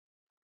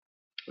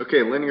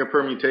Okay, linear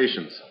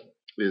permutations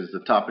is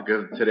the topic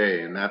of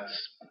today, and that's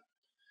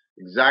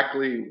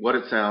exactly what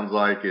it sounds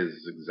like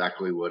is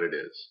exactly what it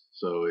is.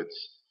 So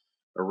it's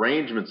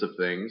arrangements of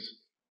things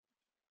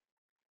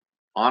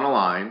on a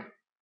line,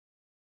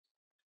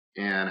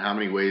 and how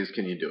many ways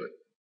can you do it?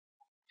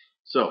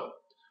 So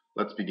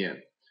let's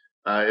begin.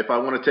 If I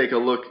want to take a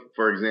look,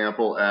 for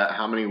example, at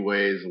how many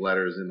ways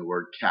letters in the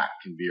word cat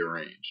can be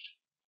arranged.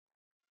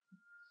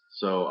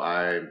 So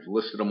I've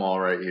listed them all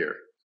right here.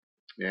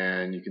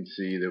 And you can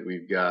see that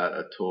we've got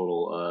a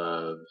total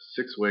of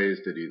 6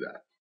 ways to do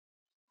that.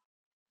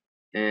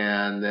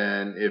 And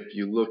then if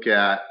you look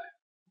at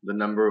the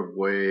number of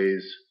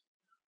ways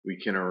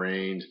we can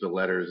arrange the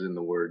letters in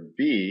the word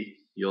bee,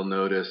 you'll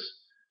notice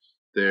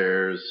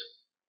there's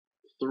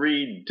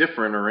 3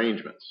 different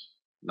arrangements,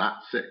 not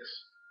 6.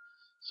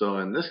 So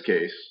in this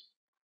case,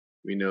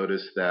 we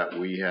notice that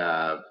we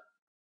have,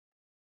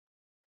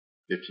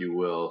 if you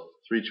will,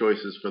 3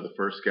 choices for the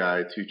first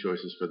guy, 2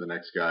 choices for the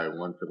next guy,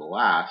 1 for the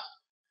last.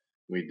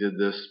 We did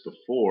this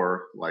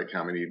before, like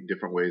how many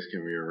different ways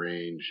can we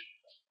arrange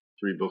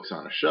 3 books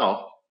on a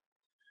shelf.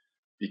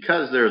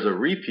 Because there's a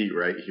repeat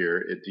right here,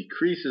 it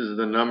decreases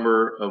the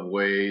number of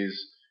ways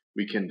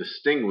we can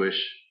distinguish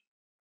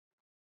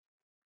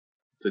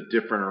the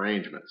different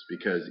arrangements,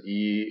 because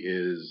E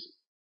is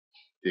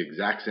the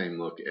exact same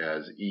look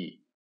as E.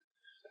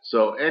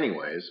 So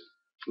anyways,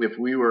 if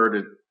we were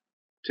to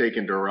take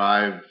and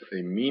derive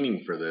a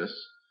meaning for this,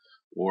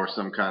 or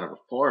some kind of a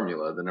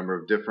formula, the number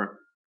of different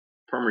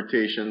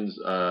permutations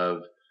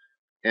of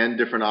n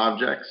different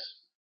objects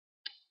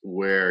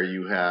where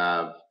you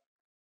have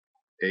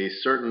a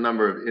certain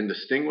number of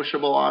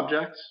indistinguishable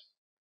objects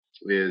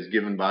is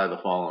given by the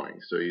following.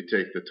 So you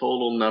take the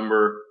total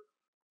number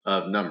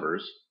of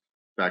numbers,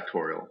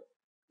 factorial,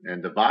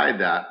 and divide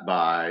that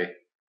by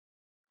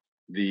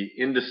the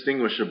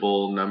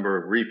indistinguishable number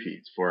of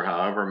repeats for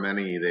however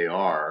many they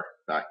are,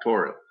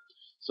 factorial.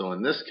 So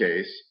in this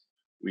case,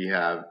 we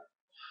have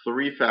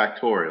 3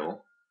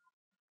 factorial,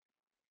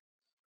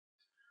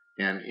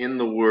 and in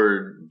the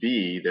word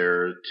B,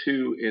 there are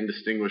 2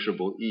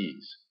 indistinguishable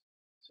E's.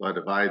 So I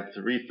divide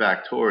 3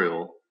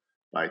 factorial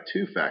by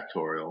 2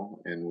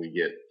 factorial, and we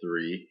get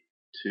 3,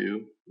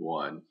 2,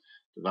 1,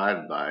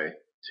 divided by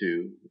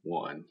 2,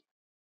 1,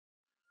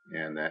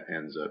 and that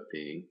ends up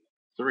being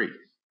 3.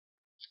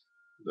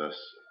 Thus,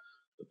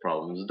 the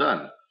problem is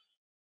done.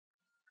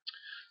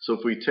 So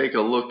if we take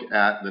a look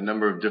at the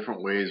number of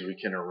different ways we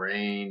can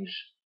arrange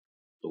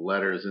the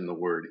letters in the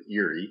word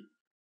Erie,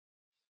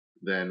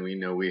 then we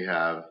know we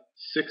have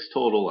 6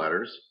 total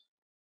letters,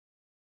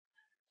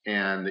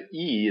 and the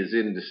E is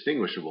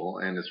indistinguishable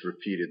and it's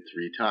repeated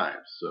 3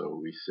 times. So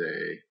we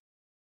say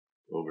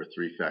over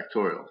 3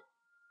 factorial.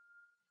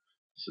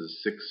 This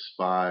is 6,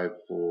 5,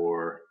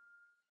 4,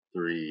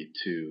 3,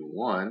 2,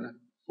 1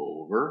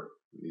 over,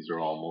 these are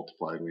all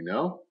multiplied, we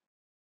know,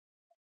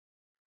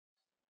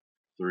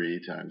 3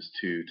 times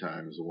 2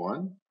 times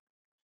 1.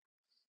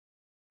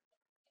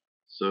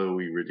 So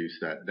we reduce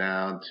that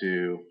down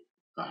to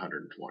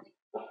 120.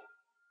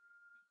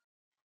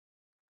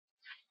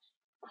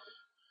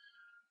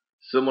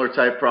 Similar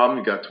type problem,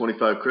 you've got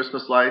 25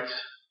 Christmas lights,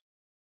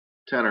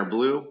 10 are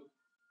blue,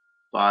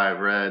 5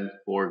 red,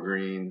 4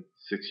 green,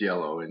 6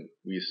 yellow, and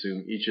we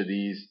assume each of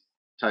these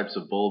types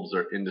of bulbs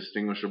are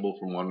indistinguishable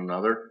from one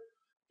another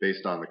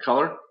based on the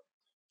color.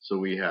 So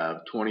we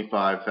have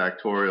 25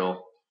 factorial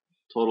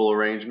total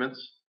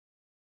arrangements.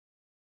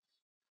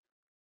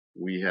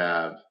 We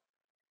have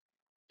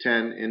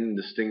 10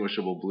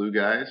 indistinguishable blue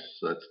guys,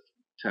 so that's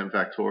 10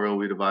 factorial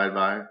we divide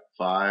by,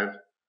 5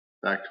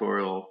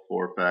 factorial,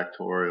 4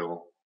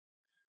 factorial,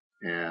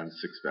 and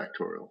 6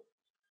 factorial.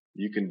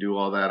 You can do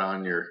all that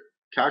on your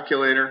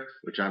calculator,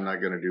 which I'm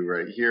not going to do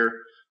right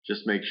here.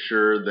 Just make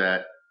sure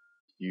that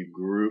you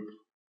group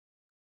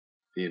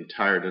the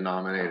entire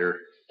denominator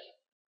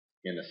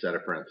in a set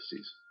of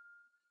parentheses.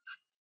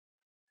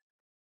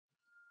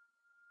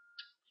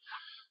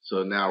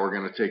 So now we're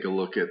going to take a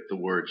look at the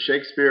word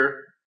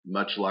Shakespeare,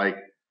 much like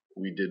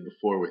we did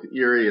before with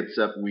Erie,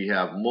 except we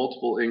have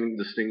multiple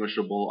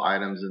indistinguishable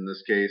items in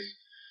this case.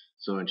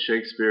 So in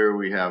Shakespeare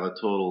we have a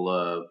total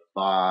of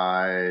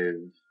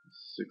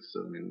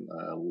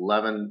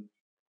 11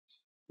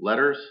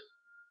 letters.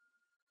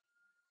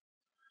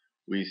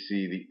 We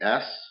see the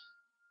S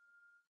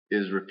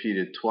is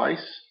repeated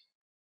twice.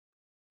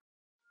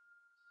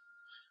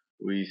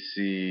 We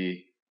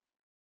see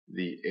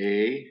the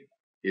A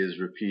is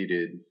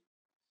repeated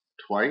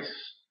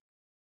twice.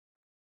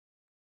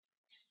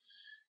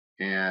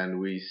 And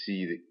we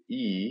see the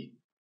E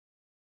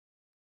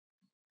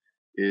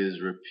is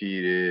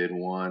repeated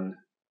 1,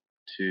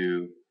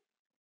 2,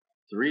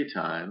 3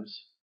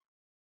 times.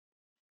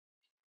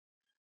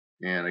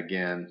 And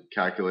again,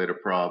 calculate a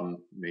problem,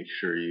 make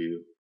sure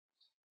you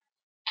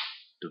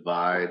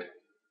divide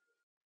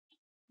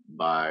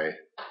by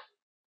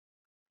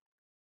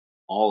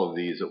all of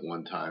these at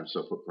one time,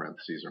 so put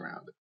parentheses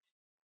around it.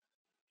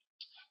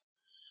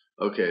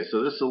 Okay,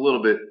 so this is a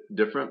little bit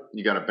different.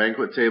 You got a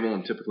banquet table,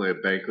 and typically a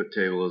banquet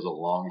table is a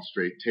long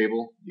straight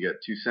table. You got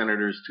 2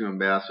 senators, 2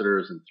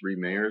 ambassadors, and 3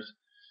 mayors.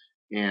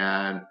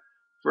 And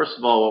first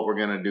of all, what we're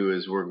going to do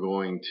is we're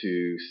going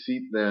to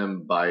seat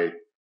them by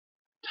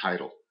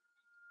title.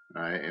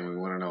 All right, and we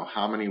want to know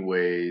how many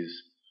ways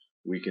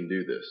we can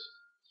do this.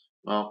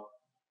 Well,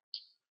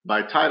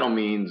 by title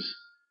means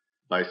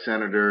by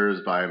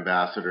senators, by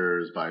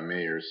ambassadors, by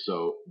mayors.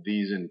 So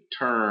these in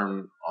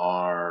turn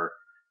are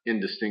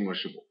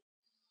indistinguishable.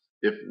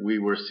 If we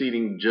were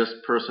seating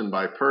just person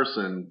by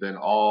person, then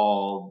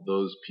all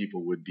those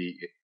people would be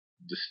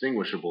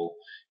distinguishable.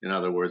 In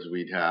other words,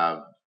 we'd have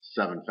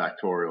 7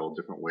 factorial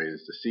different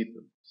ways to seat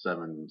them.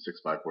 7,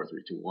 6, 5, 4,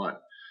 3, 2, 1.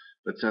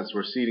 But since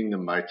we're seating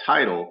them by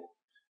title,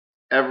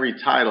 every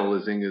title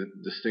is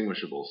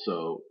indistinguishable.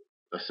 So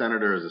a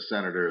senator is a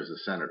senator is a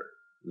senator.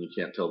 And you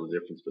can't tell the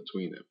difference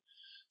between them.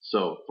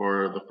 So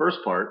for the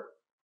first part,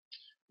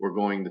 we're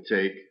going to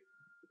take,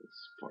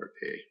 it's part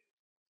A.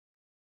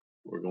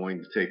 We're going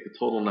to take the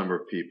total number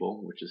of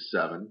people, which is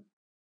 7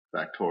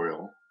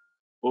 factorial,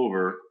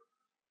 over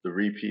the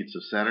repeats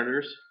of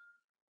senators,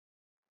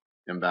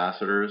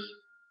 ambassadors,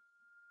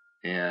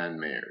 and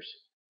mayors.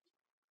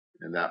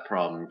 And that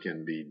problem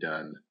can be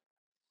done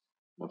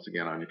once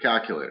again on your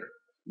calculator.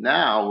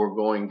 Now we're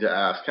going to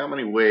ask how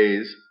many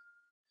ways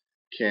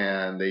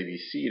can they be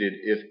seated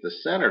if the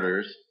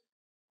senators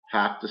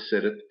have to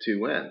sit at the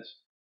 2 ends.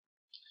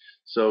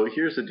 So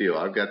here's the deal.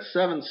 I've got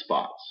 7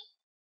 spots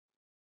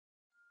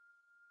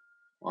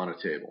on a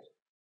table.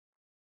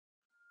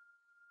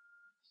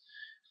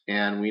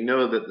 And we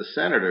know that the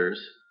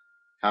senators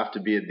have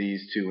to be at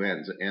these 2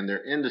 ends, and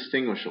they're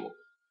indistinguishable.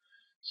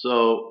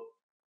 So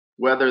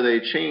whether they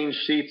change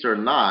seats or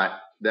not,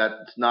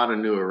 that's not a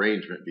new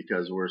arrangement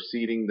because we're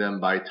seating them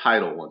by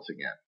title once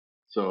again.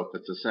 So if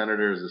it's a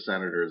senator is a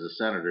senator is a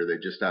senator, they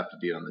just have to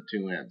be on the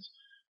 2 ends,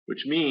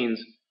 which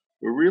means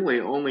we're really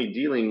only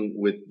dealing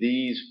with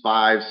these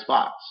 5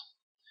 spots.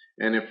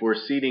 And if we're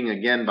seating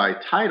again by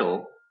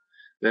title,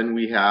 then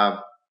we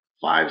have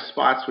 5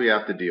 spots we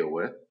have to deal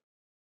with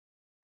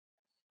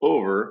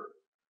over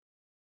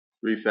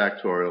 3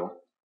 factorial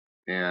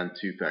and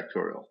 2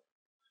 factorial.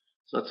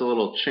 So that's a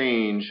little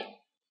change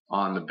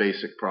on the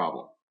basic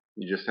problem.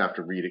 You just have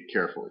to read it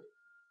carefully.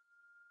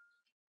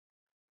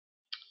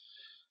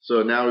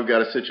 So now we've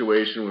got a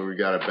situation where we've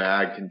got a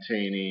bag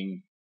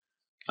containing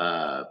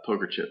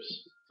poker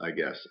chips, I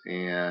guess.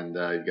 And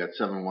you've got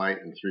 7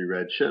 white and 3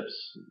 red chips.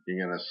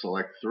 You're going to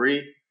select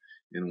 3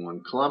 in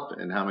one clump.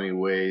 And how many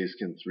ways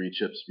can 3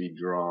 chips be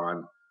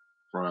drawn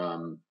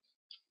from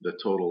the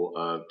total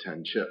of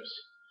 10 chips?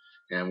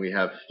 And we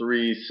have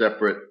 3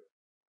 separate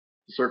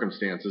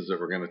circumstances that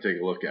we're going to take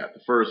a look at.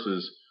 The first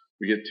is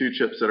we get 2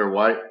 chips that are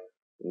white,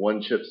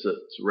 1 chip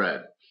that's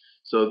red.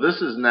 So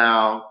this is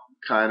now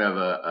kind of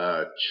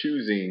a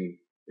choosing,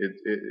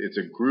 it's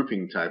a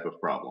grouping type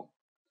of problem.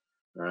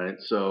 All right,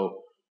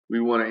 so we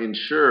want to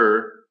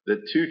ensure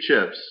that 2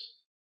 chips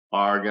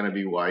are going to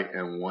be white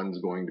and 1's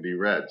going to be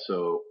red.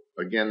 So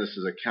again, this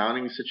is a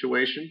counting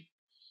situation.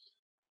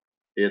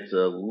 It's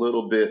a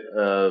little bit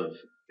of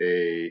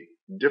a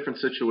different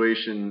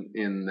situation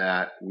in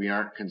that we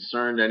aren't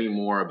concerned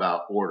anymore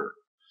about order.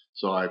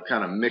 So I've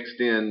kind of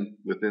mixed in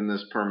within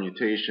this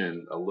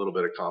permutation a little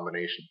bit of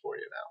combination for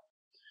you now.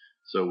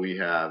 So we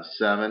have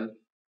 7C2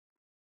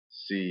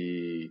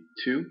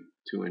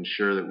 to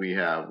ensure that we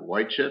have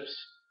white chips,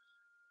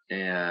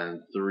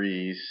 and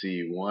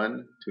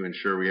 3C1 to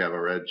ensure we have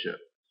a red chip.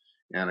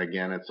 And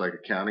again, it's like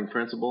a counting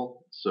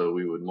principle, so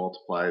we would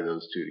multiply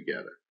those 2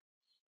 together.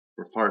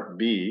 For part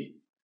B,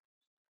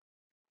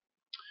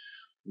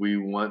 we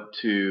want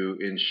to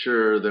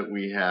ensure that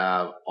we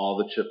have all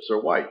the chips are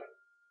white.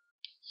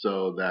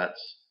 So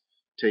that's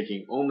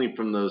taking only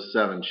from those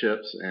 7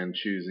 chips and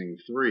choosing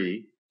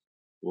 3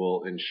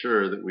 will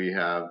ensure that we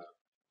have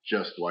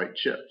just white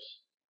chips.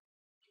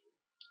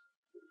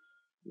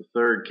 The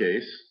third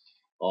case,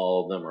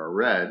 all of them are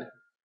red.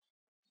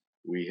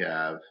 We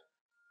have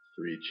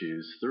 3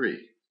 choose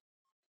 3.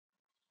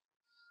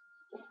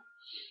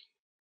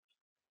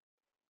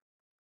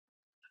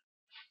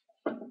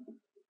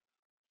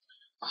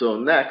 So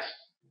next,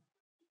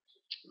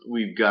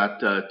 we've got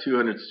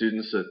 200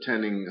 students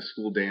attending a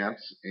school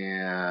dance,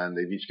 and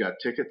they've each got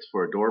tickets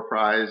for a door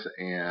prize,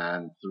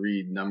 and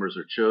 3 numbers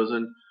are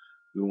chosen.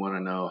 We want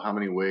to know how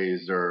many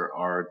ways there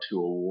are to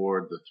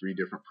award the 3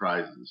 different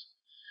prizes.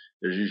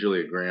 There's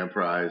usually a grand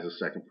prize, a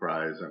second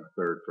prize, and a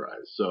third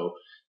prize. So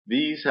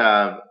these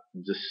have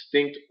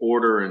distinct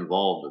order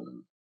involved in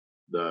them.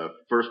 The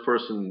first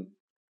person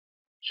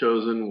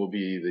chosen will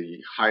be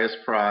the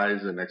highest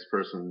prize, the next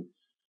person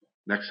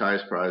next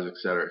highest prize,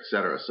 etc.,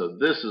 etc. So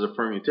this is a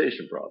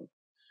permutation problem.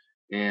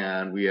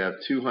 And we have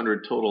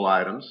 200 total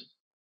items,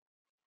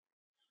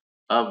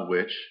 of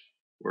which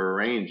we're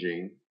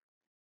arranging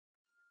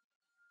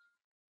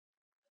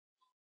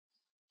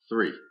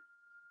 3.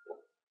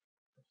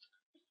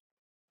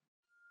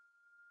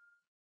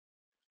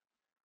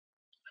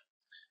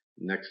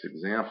 Next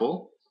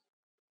example,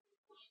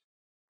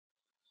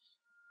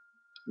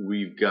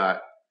 we've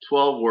got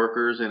 12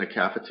 workers in a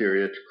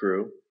cafeteria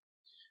crew,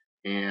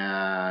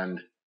 and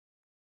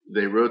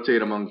they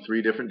rotate among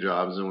 3 different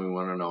jobs, and we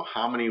want to know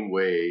how many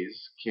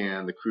ways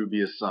can the crew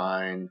be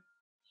assigned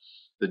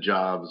the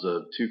jobs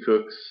of 2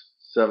 cooks,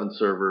 7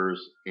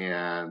 servers,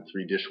 and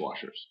 3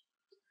 dishwashers.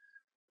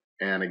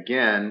 And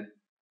again,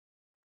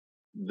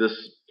 this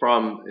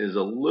problem is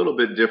a little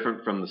bit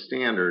different from the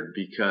standard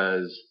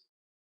because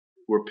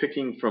we're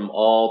picking from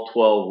all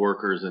 12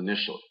 workers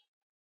initially.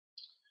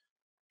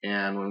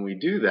 And when we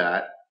do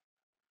that,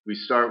 we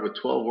start with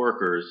 12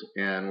 workers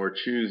and we're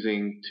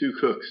choosing 2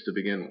 cooks to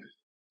begin with.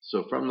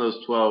 So from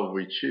those 12,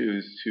 we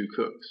choose 2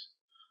 cooks.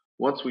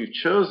 Once we've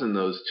chosen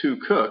those 2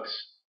 cooks,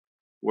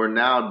 we're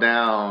now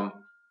down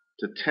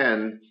to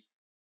 10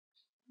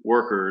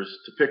 workers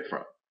to pick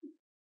from.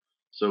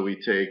 So we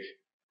take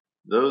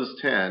those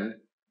 10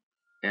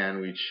 and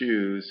we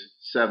choose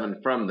 7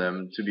 from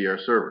them to be our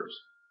servers.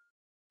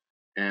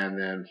 And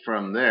then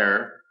from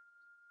there,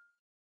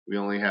 we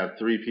only have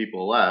 3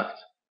 people left,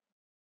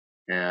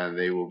 and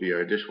they will be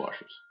our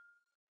dishwashers.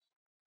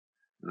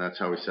 And that's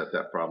how we set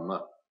that problem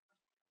up.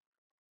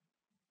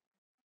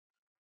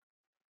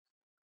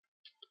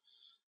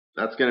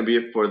 That's going to be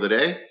it for the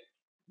day.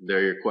 There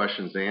are your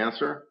questions to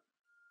answer.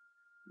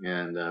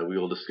 And we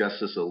will discuss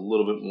this a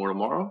little bit more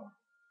tomorrow.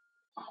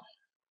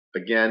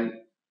 Again,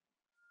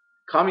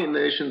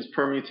 combinations,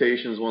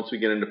 permutations, once we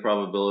get into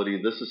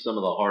probability, this is some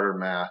of the harder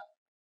math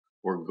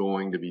we're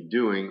going to be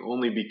doing,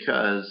 only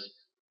because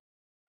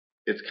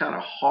it's kind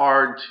of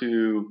hard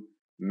to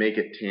make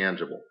it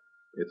tangible.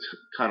 It's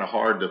kind of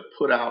hard to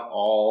put out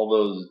all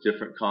those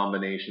different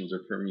combinations or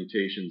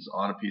permutations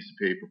on a piece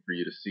of paper for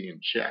you to see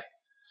and check.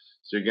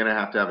 So you're going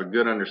to have a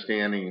good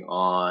understanding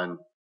on,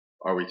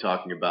 are we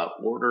talking about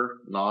order,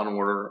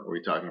 non-order, are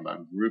we talking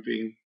about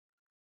grouping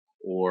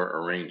or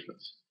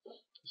arrangements?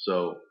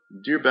 So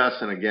do your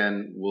best, and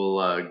again,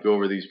 we'll go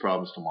over these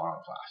problems tomorrow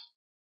in class.